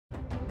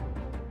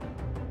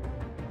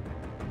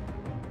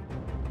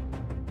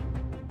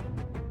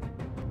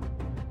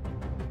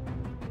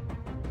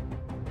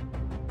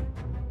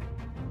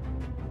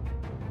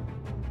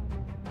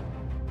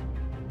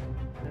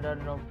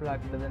Standard no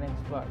plug to the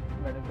next part.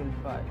 Battlefield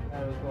 5.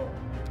 Here we go.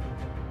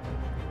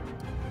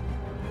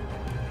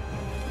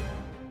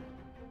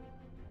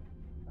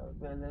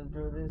 Okay, let's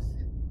do this.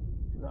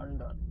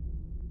 London.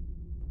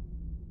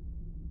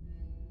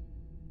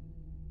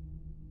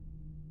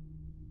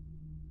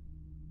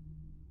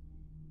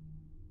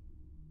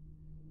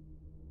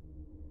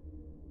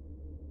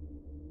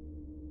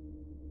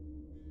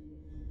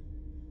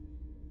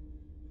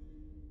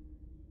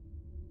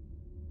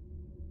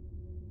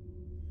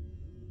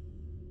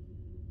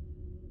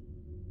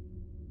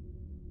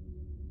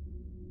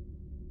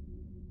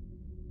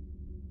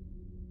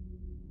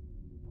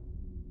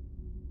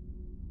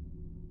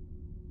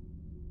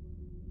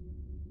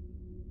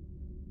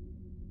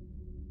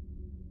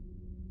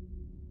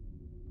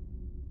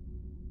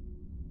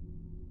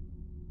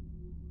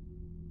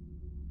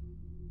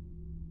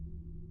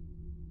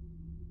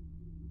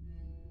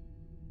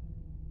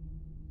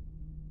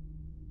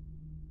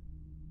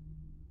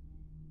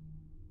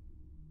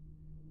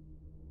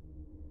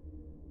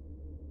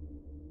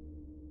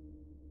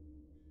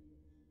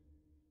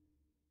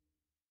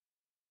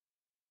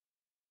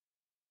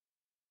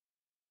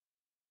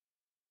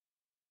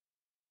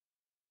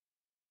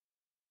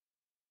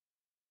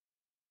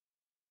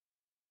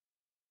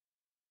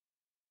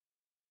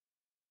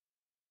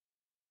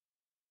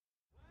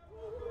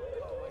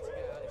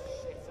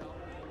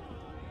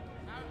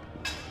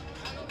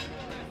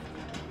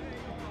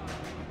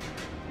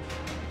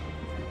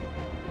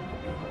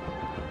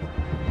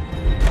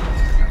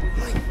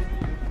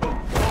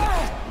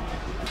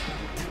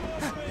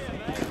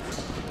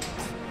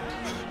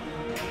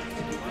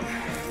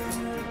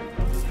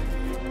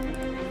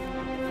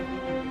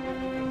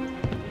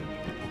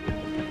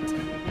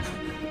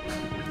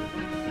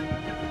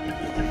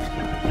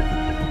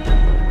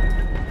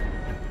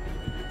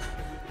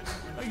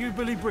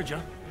 Billy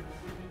Bridger?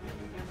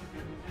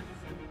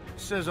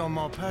 Says on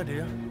my pad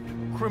here,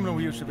 criminal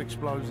use of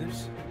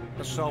explosives,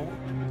 assault,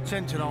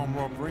 attempted armed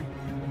robbery,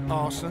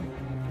 arson,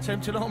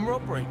 attempted armed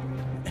robbery.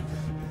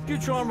 Did you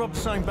try and rob the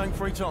same bank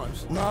 3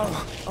 times? No.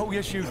 Oh,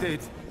 yes, you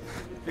did.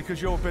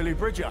 Because you're Billy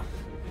Bridger.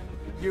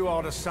 You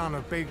are the son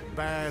of big,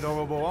 bad,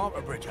 horrible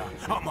Arthur Bridger.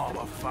 I'm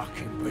Arthur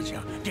fucking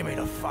Bridger. Give me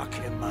the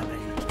fucking money.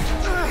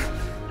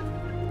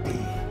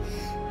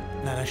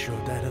 Now that's your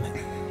dad, isn't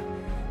it?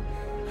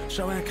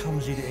 So how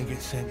comes he didn't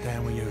get sent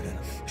down with you then?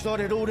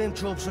 Started all them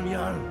jobs on your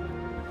own.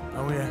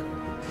 Oh yeah.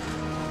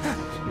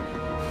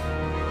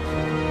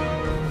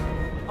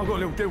 I've got a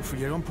little deal for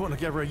you. I'm putting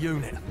together a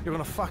unit. You're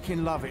gonna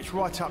fucking love it. It's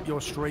right up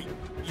your street,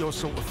 your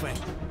sort of thing.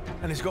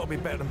 And it's got to be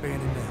better than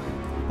being in there.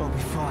 I'll be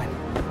fine.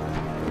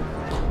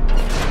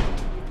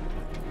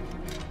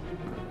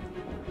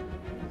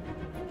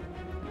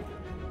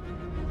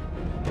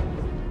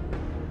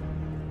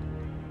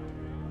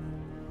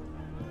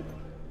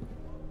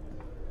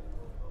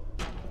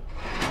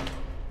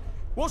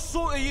 What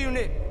sort of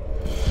unit?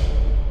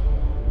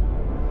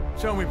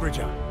 Tell me,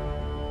 Bridger,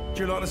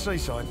 do you like the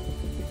seaside?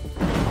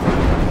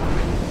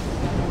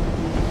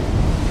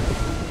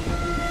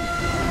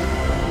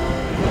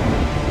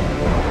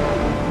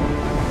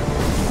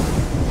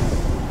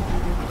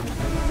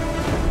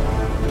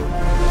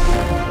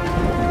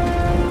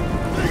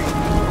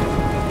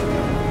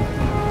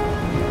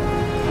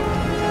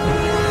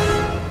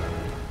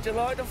 Do you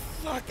like the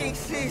fucking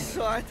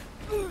seaside?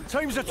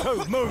 Teams of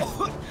 2, move!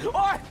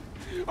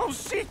 I'm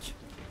sick!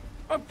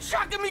 I'm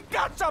chucking me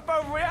guts up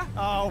over here!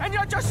 Oh. And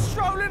you're just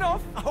strolling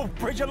off! Oh,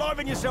 Bridger,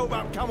 liven yourself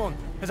up, come on.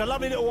 There's a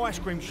lovely little ice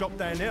cream shop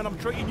down there and I'm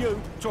treating you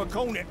to a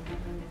cornet.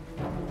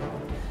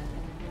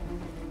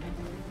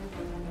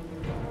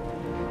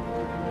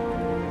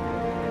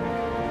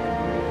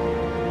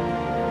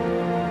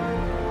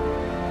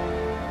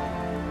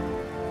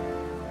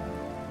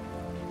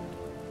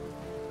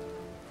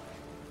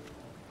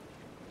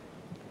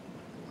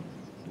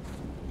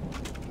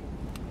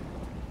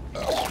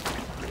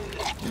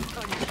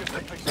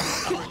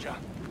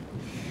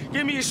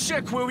 Give me a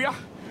sec, will ya?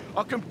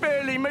 I can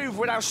barely move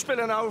without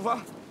spilling over.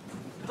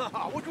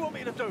 What do you want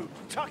me to do?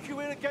 Tuck you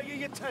in and get you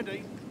your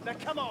teddy? Now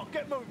come on,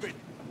 get moving.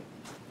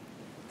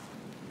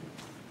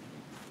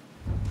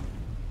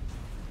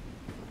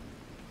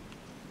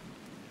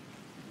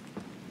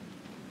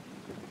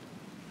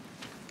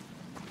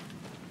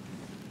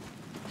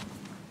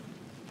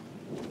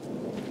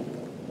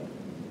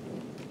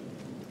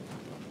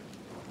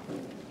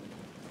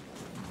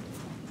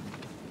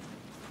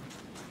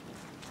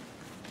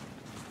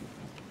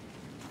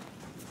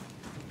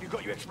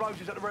 Got your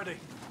explosives at the ready?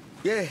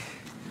 Yeah.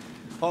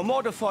 I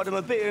modified them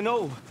a bit and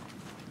all.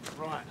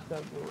 Right.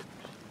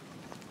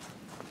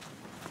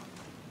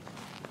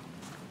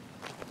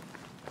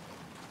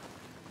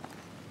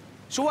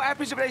 So what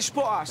happens if they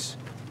spot us?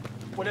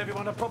 Well,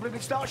 everyone will probably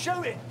start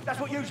shooting. That's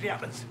what usually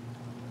happens.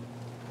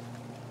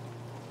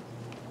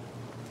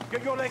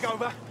 Get your leg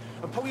over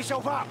and pull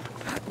yourself up.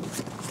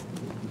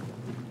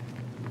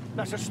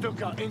 That's a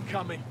Stuka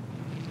incoming.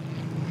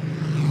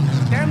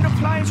 Them the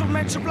planes were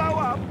meant to blow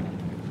up?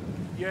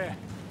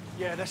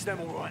 Yeah, that's them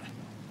all right.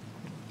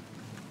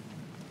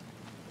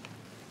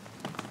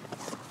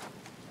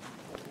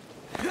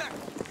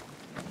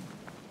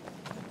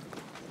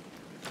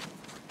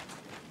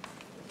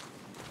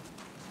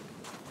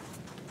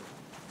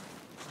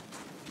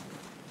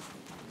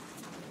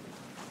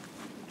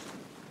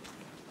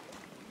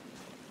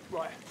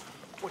 Right,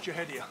 watch your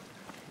head here.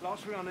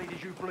 Last thing I need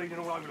is you bleeding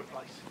all over the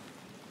place.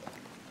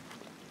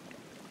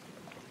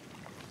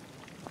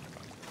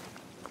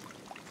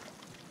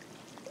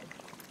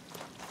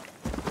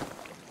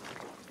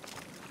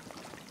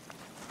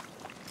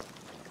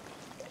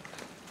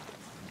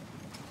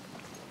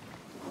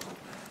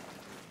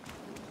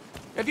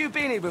 Have you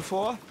been here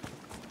before?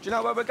 Do you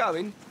know where we're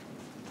going?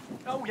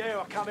 Oh yeah,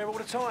 I come here all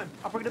the time.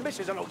 I bring the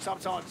missus along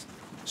sometimes.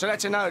 So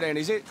that's a no then,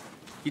 is it?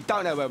 You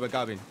don't know where we're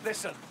going?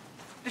 Listen,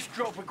 this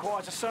job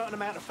requires a certain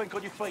amount of think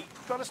on your feet.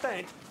 Do you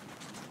understand?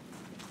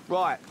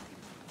 Right.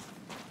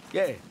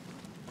 Yeah.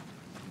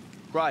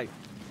 Great.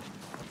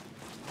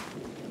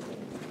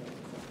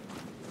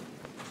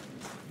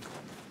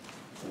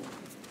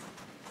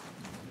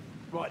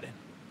 Right then.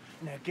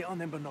 Now get on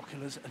them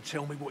binoculars and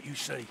tell me what you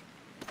see.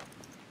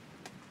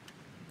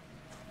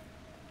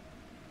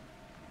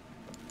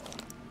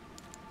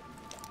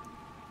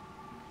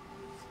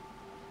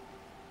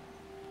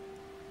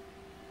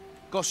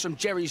 Got some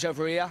jerrys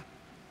over here.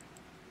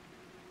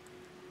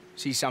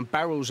 See some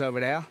barrels over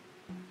there.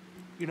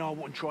 You know I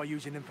wouldn't try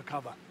using them for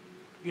cover.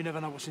 You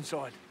never know what's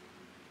inside.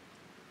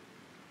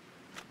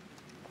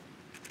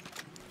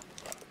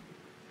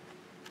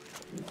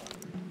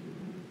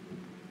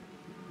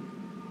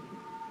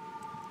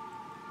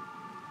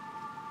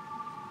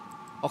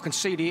 I can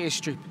see the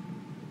airstrip.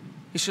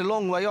 It's a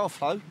long way off,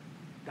 though.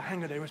 The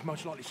hangar there is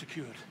most likely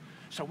secured.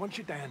 So once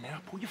you're down there,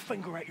 pull your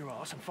finger out your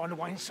arse and find a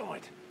way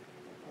inside.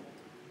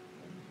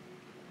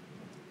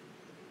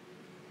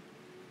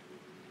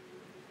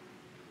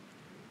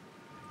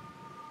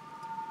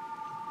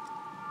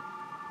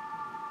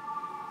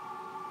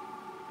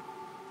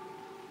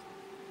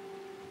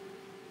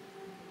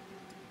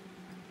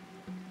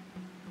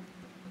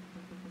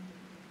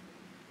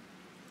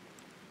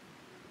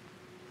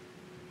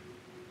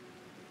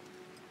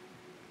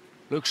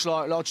 Looks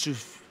like lots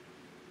of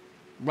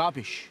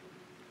rubbish.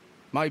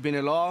 Maybe an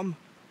alarm.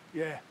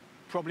 Yeah,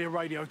 probably a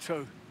radio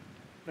too.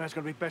 Now it's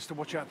going to be best to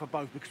watch out for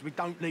both because we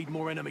don't need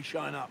more enemies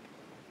showing up.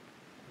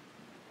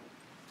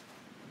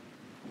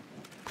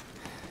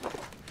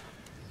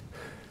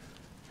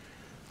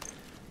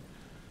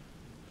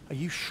 Are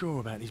you sure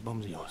about these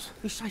bombs of yours?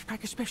 These safe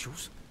pack of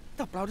specials?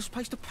 They'll blow this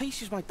place to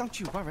pieces, mate. Don't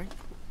you worry.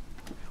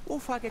 What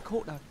if I get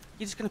caught, though?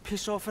 You're just going to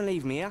piss off and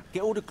leave me here?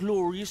 Get all the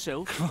glory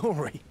yourself?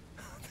 Glory?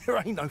 There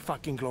ain't no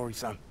fucking glory,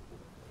 son.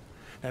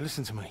 Now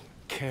listen to me,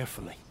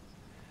 carefully.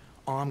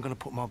 I'm gonna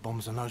put my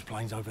bombs on those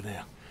planes over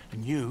there,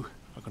 and you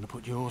are gonna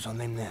put yours on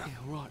them now. Yeah,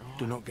 all right.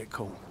 Do not get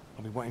caught.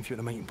 I'll be waiting for you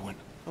at the meeting point.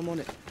 I'm on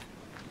it.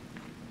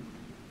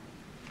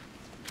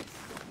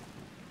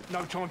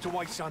 No time to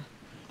waste, son.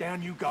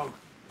 Down you go.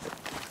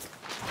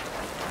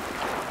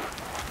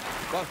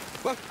 Whoa,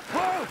 whoa,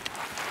 whoa!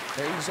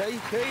 Easy,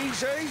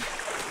 easy.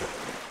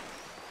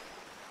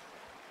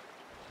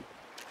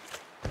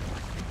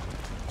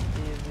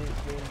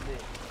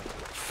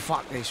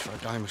 Fuck this for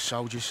a game of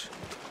soldiers.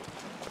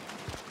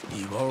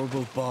 You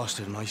horrible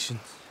bastard, Mason.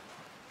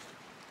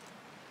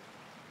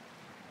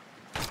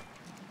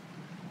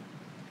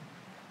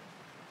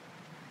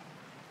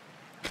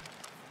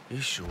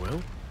 You sure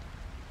will.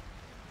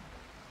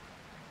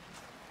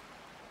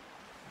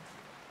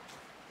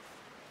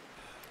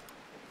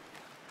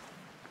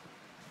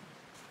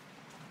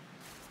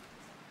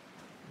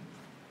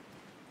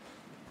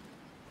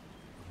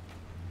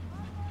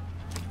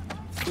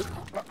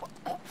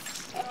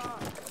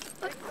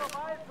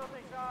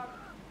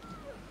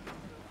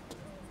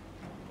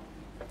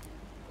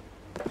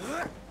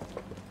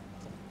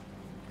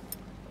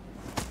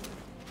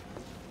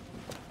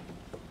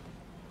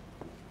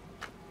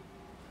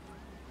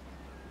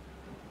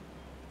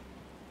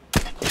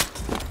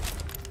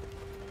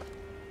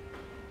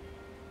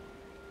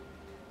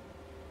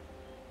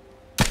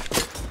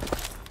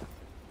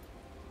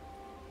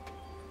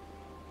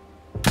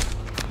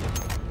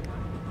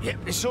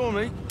 Yep, they saw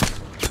me.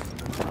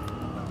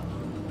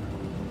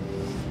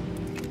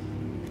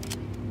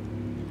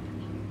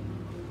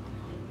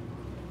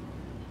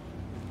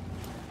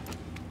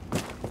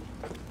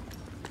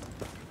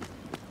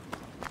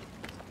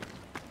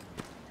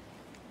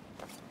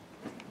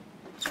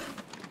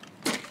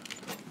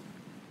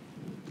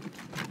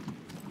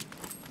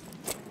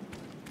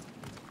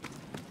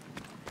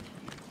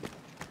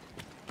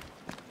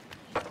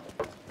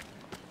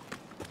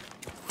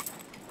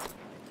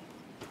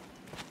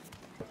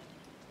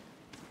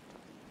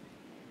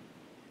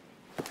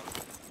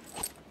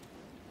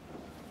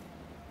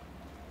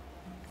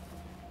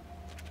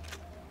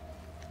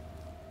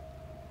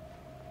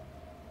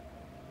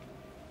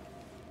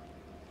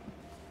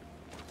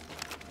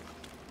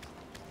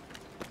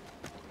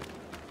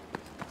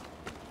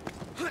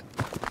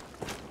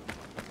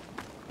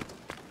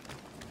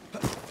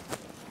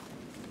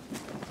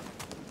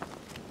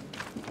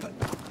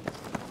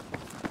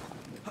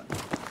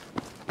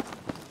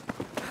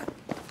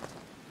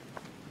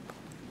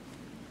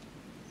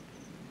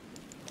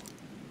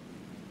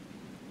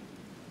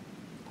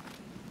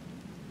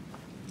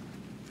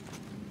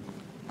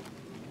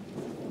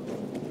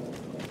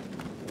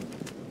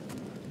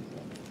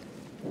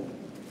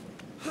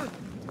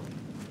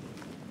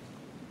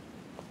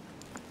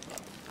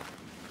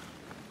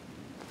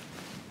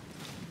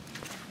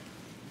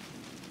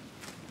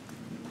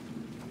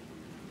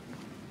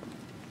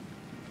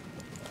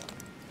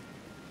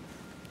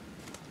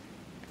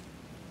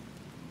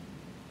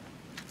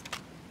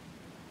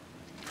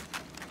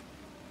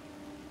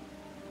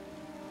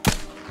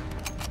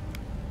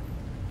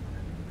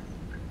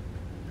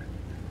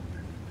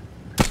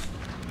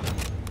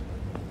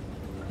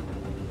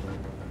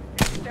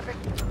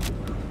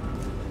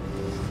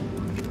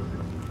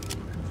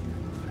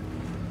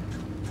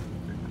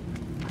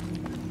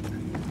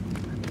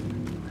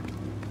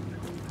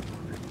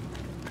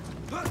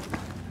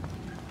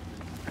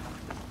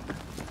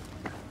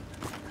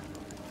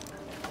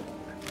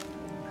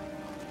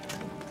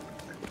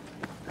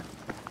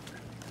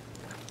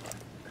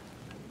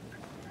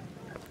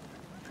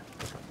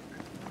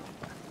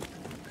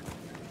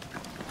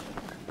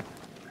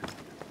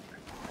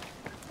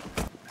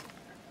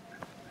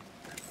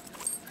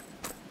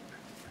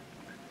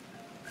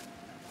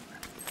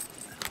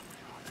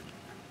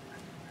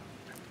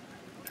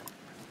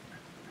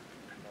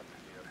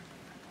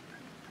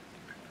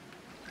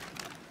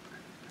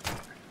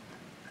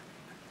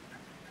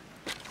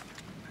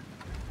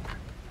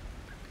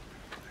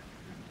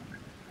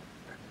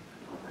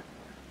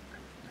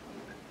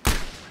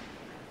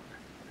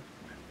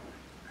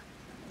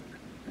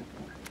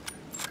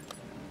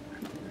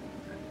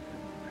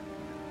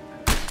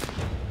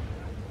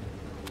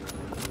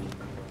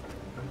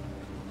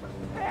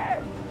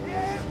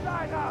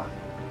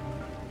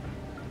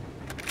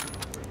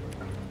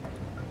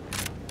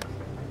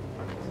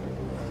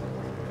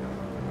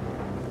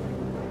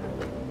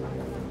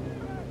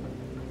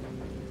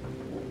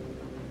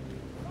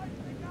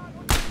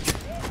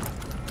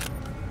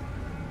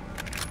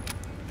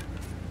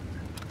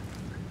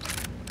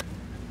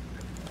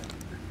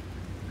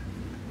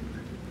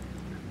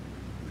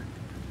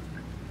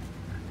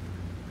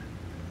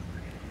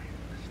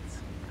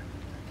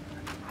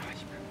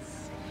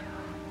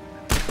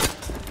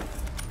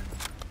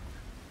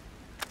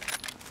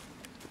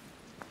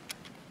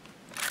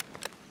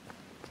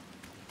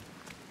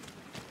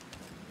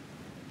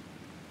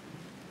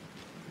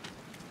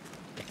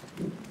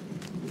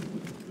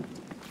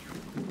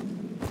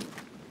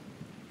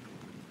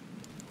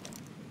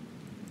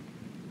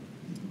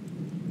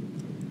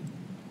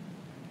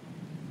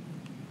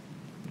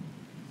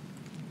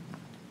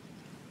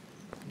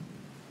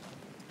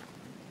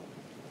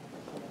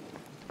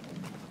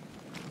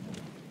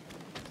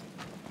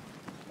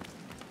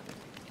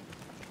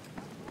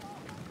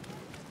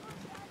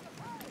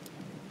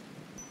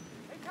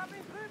 habe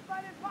ihn drüben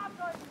bei den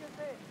Fahrzeugen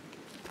gesehen.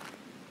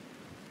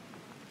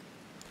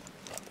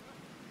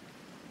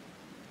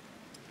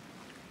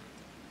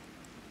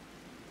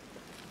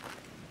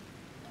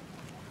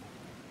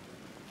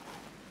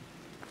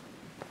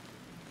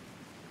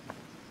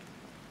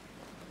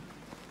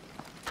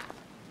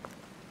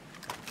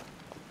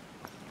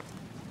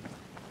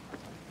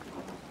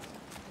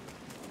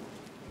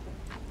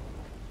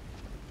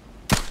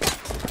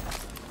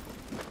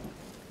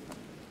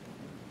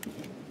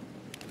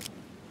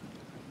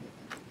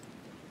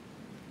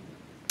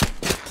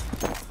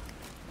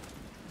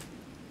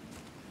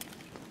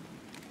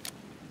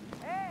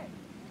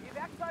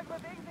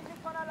 Bewegen sich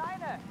nicht von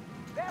alleine.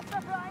 Wer ist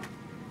dafür ein...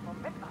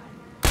 Moment mal.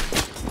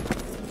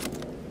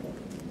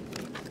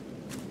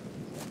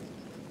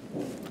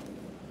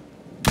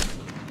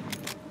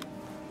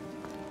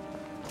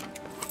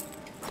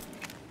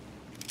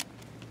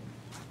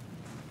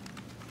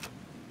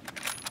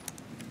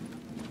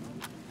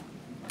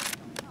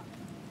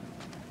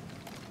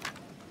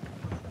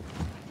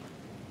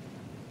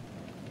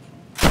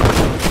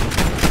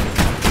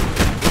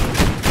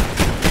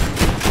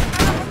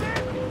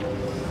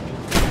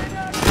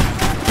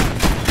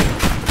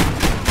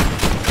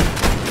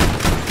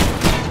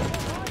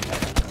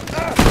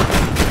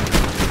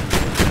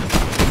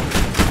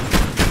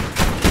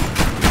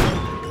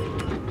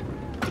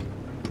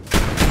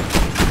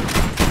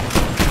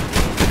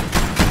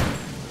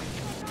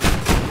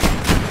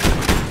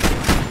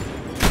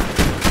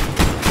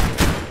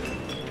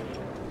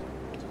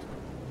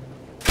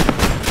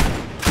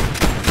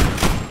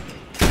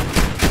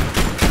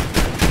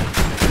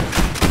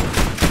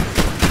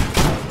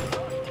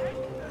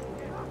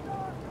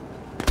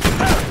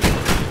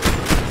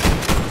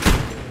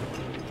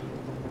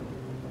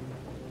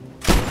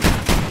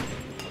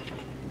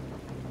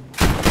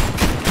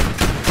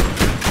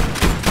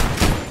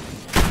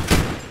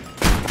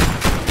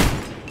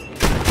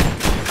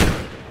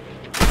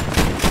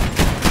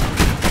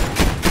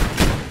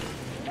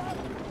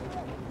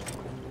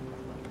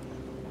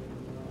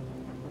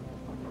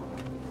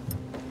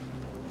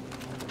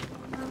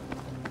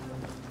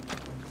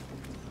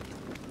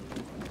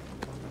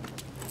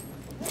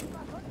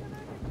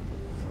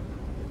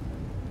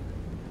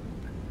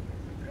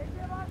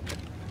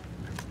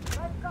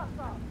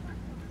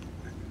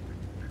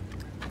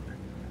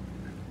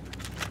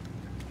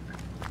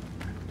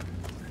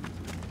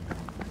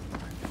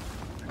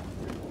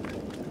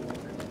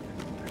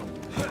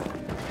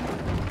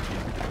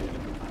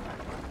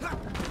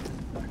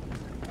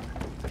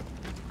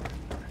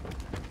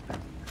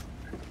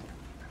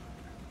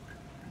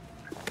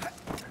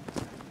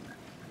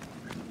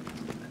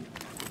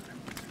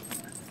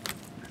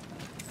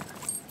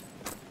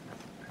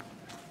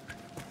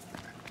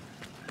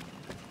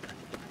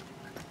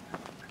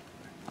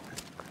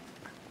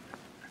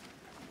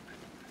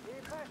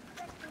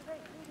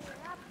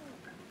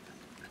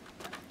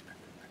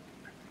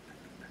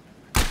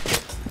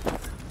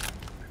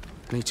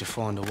 Need to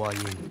find a way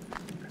in.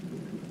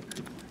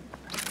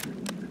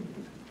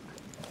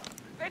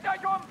 Seht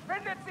euch um!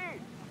 Findet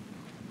sie!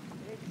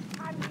 Ich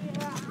kann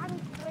ihre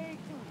Hand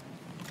treten!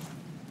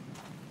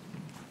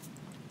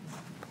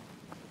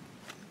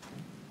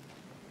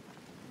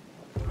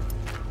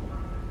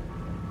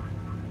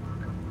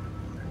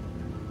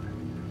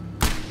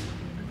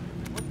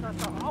 Muss das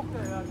doch auch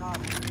gehört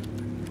haben.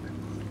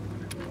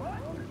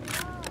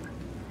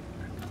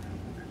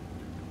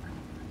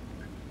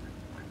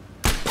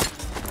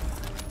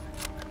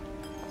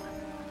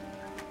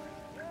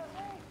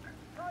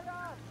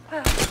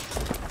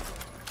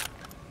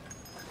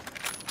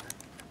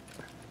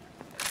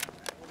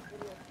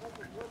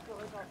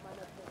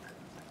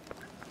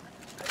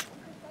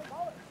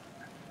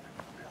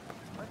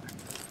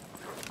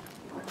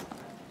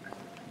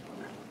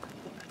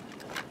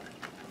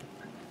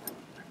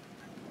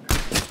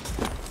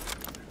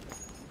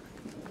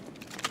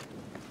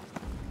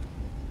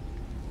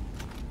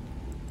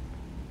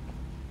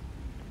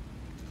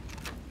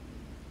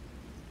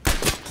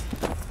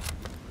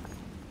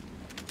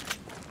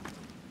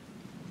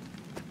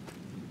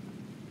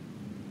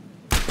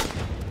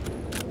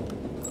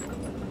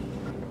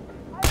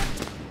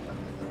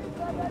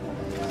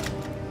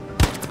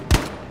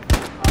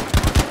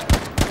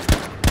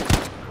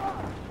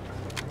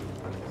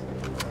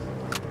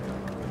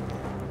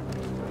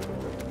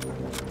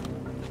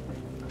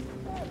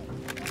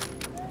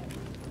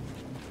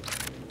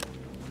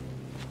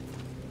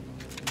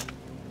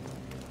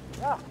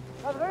 Ja,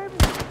 da drüben!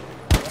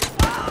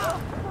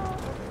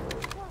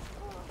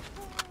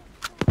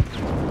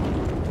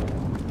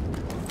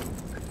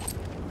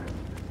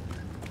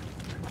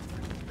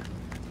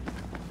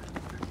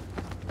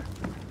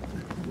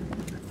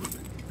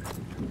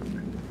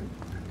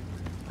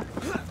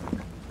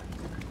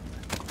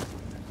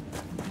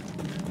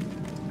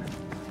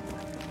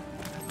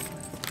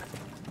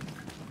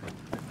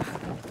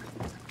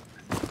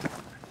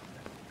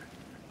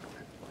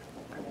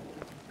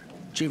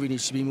 Jimmy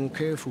needs to be more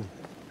careful.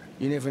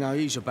 You never know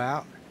who's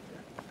about.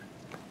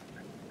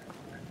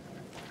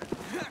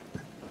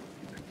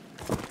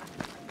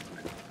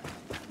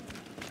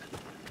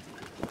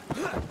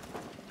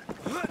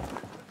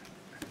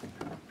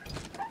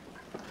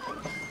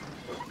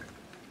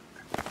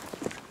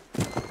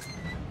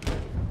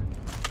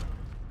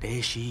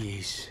 Here she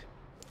is.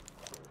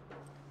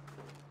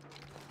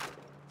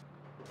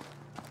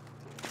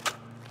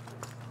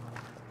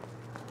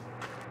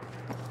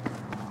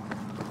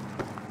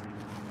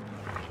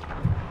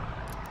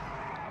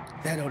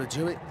 That ought to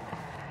do it.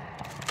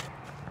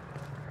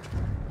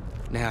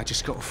 Now I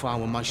just got to find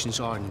where Mason's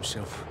hiding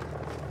himself.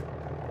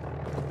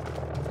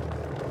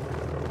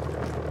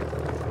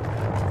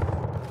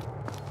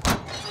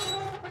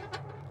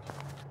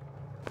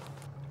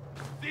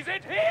 Sie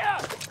sind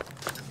hier!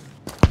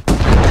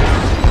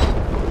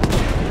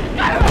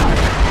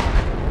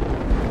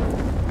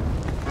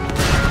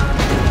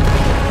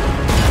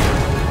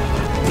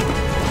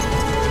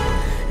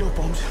 Your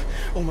bombs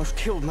almost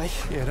killed me.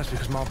 Yeah, that's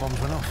because my bombs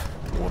went off.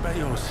 What about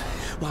yours?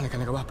 Mine are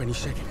gonna go up any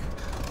second.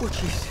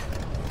 Which is...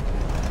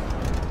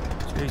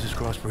 Jesus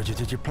Christ, Bridget,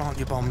 did you plant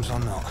your bombs or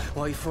not?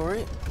 Wait for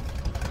it.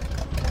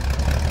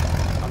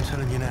 I'm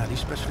telling you now, these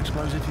special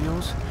explosives of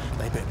yours,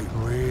 they better be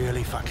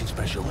really fucking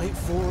special. Wait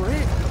for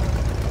it.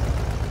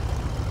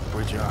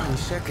 Bridget. Any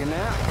second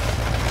now.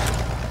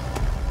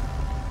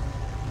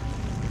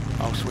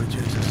 Oh, sweet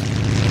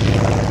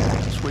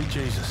Jesus. Sweet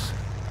Jesus.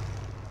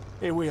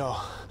 Here we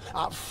are,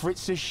 up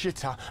Fritz's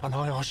shitter, and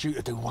I ask you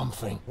to do one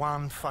thing.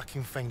 One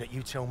fucking thing that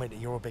you tell me that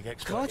you're a big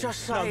expert Can I in. just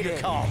say No, you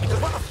that- can't,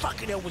 because what the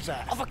fucking hell was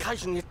that? I've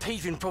occasionally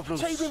teething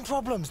problems. Teething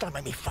problems? Don't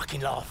make me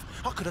fucking laugh.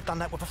 I could have done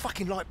that with a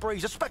fucking light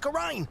breeze, a speck of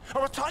rain,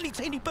 or a tiny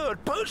teeny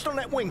bird perched on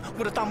that wing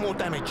would have done more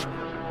damage.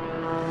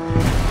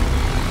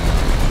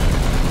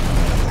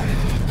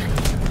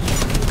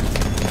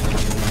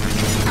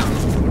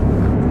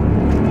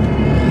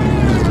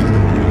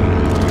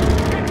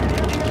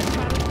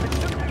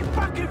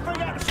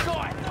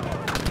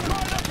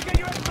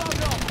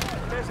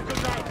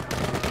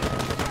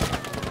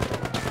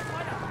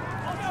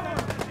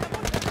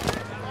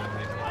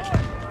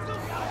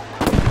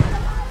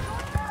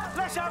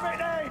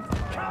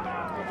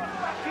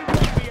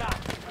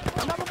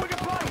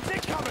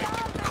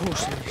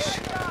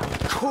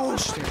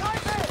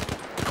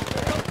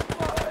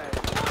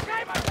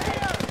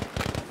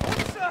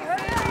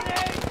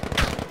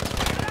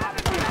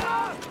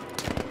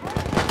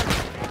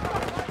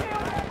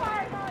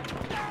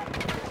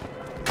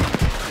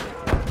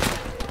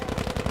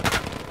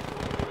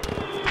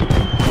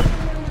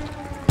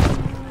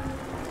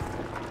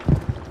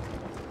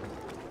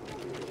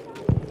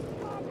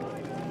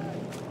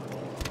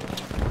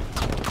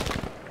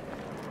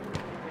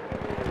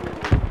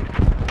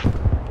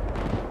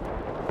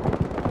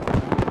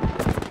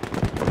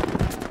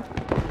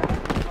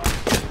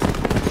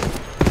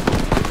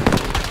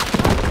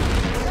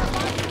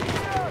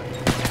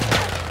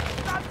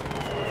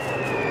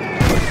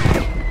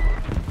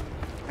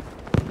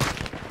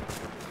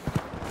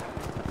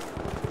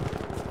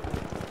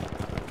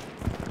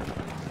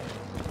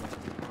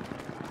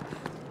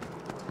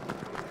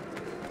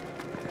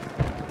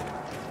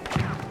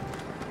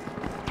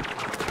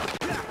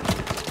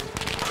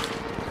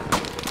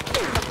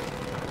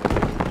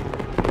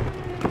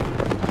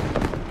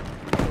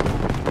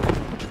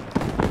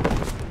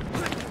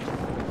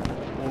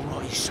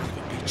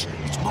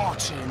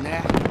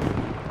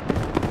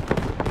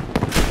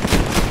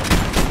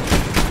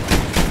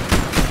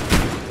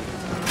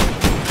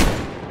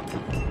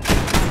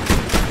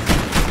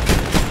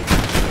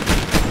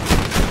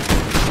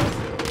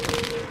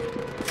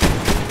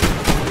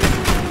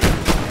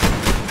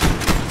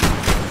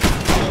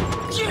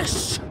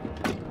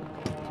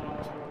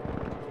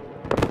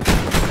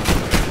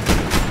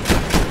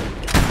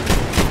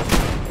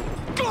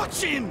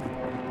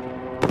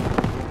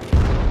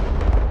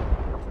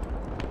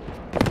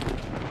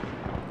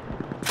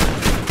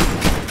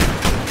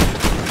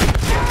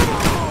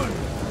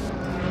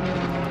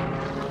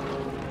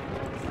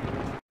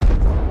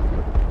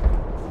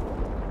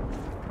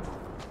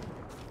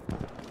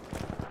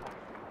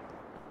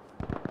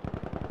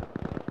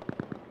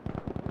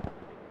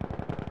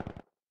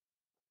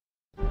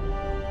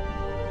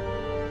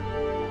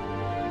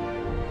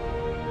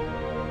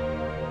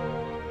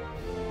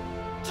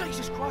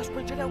 Jesus Christ,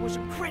 Bridget, that was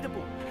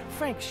incredible.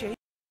 Thanks, yeah.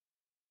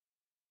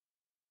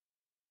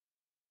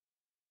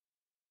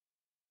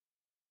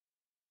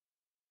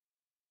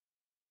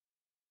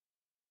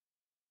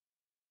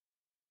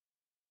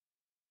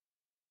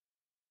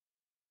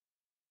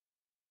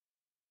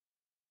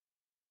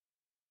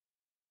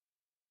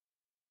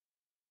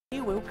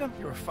 You're welcome.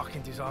 You're a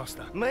fucking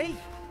disaster. Me?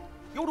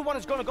 You're the one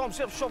who's gonna got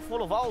himself shot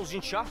full of holes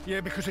and shit.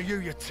 Yeah, because of you,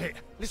 you tit.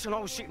 Listen, I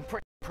was sitting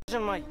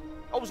prison, mate.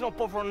 I was not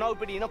bothering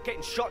nobody and not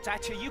getting shot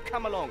at till you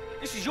come along.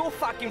 This is your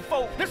fucking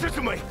fault. Listen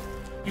to me.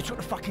 You took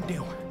the fucking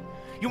deal.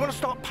 You want to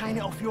start paying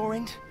it off your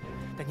end?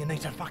 Then you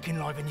need to fucking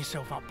liven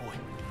yourself up, boy.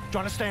 Do you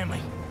understand me?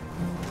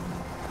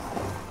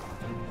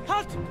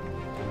 Halt!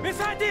 Wer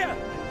seid ihr?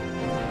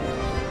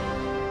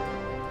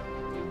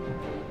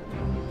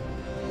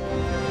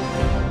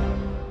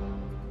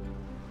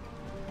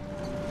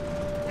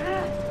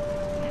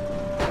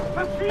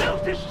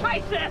 Verfluchte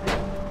Scheiße!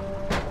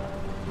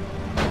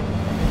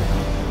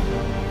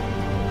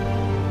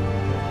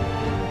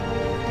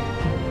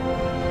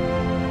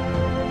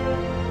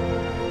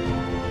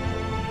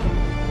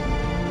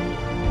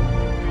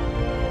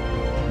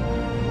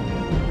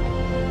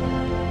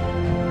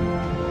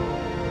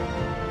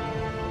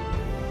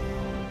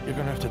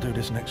 to do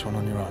this next one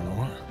on your own,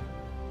 all right?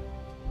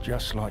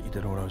 Just like you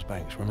did all those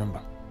banks,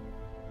 remember?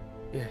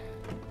 Yeah.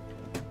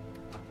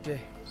 Yeah.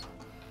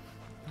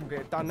 We'll get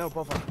it done, no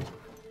bother.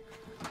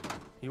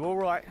 You all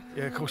right?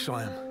 Yeah, of course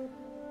I am.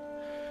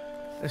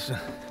 Listen.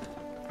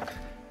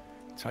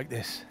 Take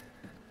this.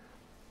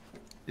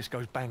 This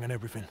goes bang on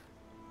everything.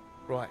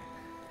 Right.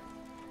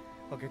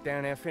 I'll get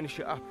down there and finish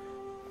it up.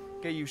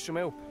 Get you some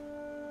help.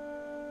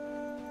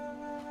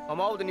 I'm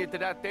holding you to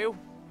that deal.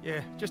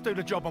 Yeah, just do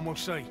the job and we'll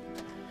see.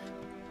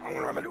 I want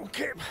to have a little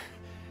kip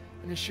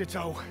in this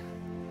shithole.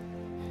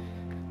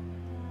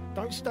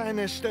 Don't stand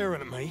there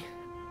staring at me.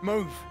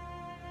 Move.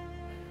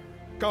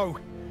 Go.